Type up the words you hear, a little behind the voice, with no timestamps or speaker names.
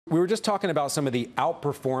We were just talking about some of the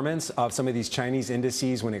outperformance of some of these Chinese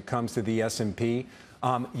indices when it comes to the S&P.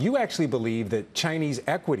 You actually believe that Chinese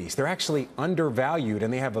equities, they're actually undervalued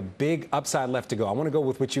and they have a big upside left to go. I want to go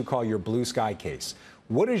with what you call your blue sky case.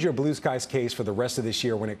 What is your blue skies case for the rest of this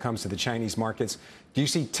year when it comes to the Chinese markets? Do you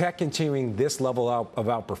see tech continuing this level of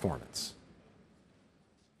outperformance?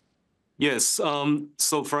 Yes.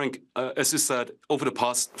 So, Frank, as you said, over the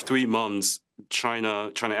past 3 months,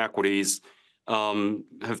 China equities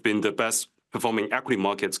have been the best performing equity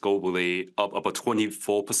markets globally, up about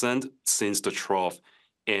 24% since the trough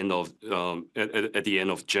at the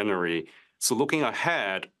end of January. So, looking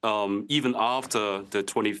ahead, even after the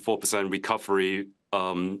 24% recovery,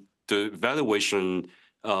 the valuation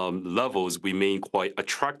levels remain quite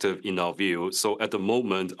attractive in our view. So at the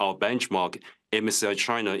moment, our benchmark MSCI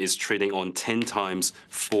China is trading on 10 times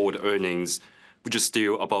forward earnings, which is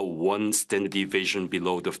still about one standard deviation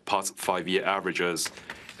below the past 5-year averages.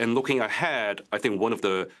 And looking ahead, I think one of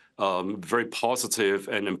the very positive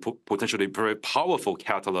and potentially very powerful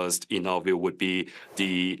catalyst in our view would be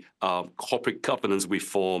the corporate governance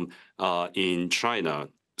reform in China.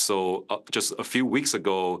 So just a few weeks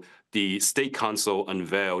ago, the State Council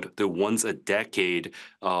unveiled the once-a-decade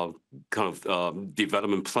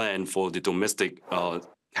development plan for the domestic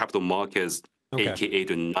capital markets, aka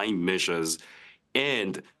the 9 measures.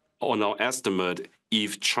 And on our estimate,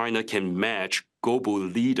 if China can match global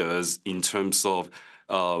leaders in terms of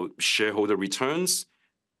shareholder returns,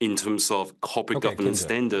 in terms of corporate governance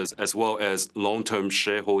standards, as well as long-term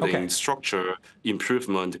shareholding structure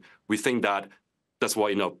improvement, we think that's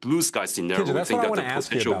why in a blue sky scenario, we think that the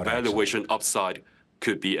potential valuation upside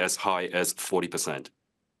could be as high as 40%.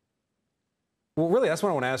 Well, really, that's what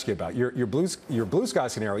I want to ask you about. Your blue sky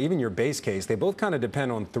scenario, even your base case, they both kind of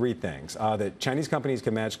depend on 3 things. That Chinese companies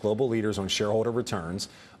can match global leaders on shareholder returns.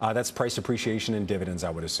 That's price appreciation and dividends,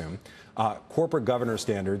 I would assume. Corporate governance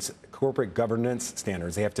standards,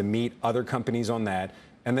 they have to meet other companies on that.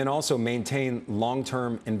 And then also maintain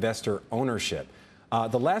long-term investor ownership.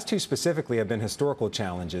 The last 2 specifically have been historical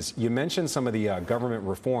challenges. You mentioned some of the government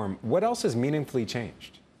reform. What else has meaningfully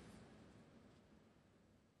changed?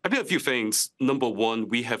 I think a few things. Number one,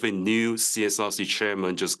 we have a new CSRC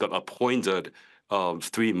chairman just got appointed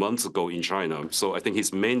 3 months ago in China. So I think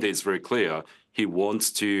his mandate is very clear. He wants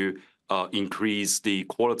to increase the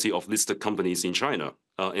quality of listed companies in China.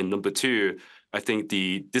 And number 2, I think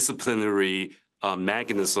the disciplinary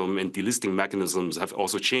mechanism and delisting mechanisms have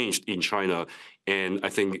also changed in China. And I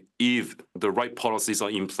think if the right policies are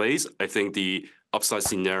in place, I think the upside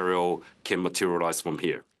scenario can materialize from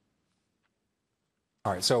here.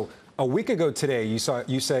 All right. So a week ago today, you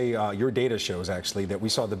say your data shows actually that we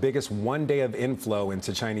saw the biggest one day of inflow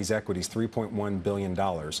into Chinese equities, $3.1 billion.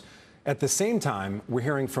 At the same time, we're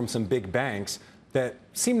hearing from some big banks that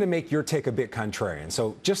seem to make your take a bit contrarian.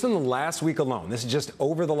 So just in the last week alone, this is just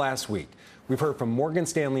over the last week, we've heard from Morgan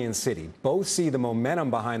Stanley and Citi. Both see the momentum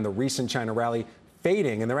behind the recent China rally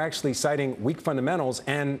fading, and they're actually citing weak fundamentals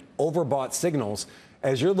and overbought signals.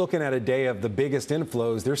 As you're looking at a day of the biggest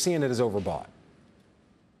inflows, they're seeing it as overbought.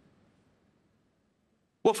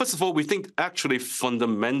 Well, first of all, we think actually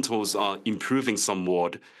fundamentals are improving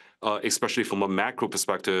somewhat, especially from a macro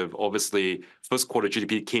perspective. Obviously, first quarter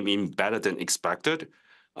GDP came in better than expected.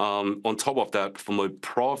 On top of that, from a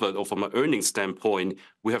profit or from an earnings standpoint,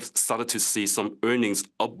 we have started to see some earnings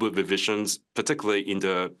upward revisions, particularly in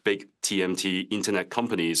the big TMT internet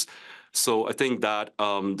companies. So I think that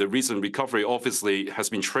the recent recovery obviously has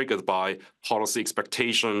been triggered by policy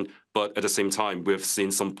expectation, but at the same time, we've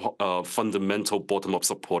seen some fundamental bottom-up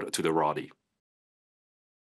support to the rally.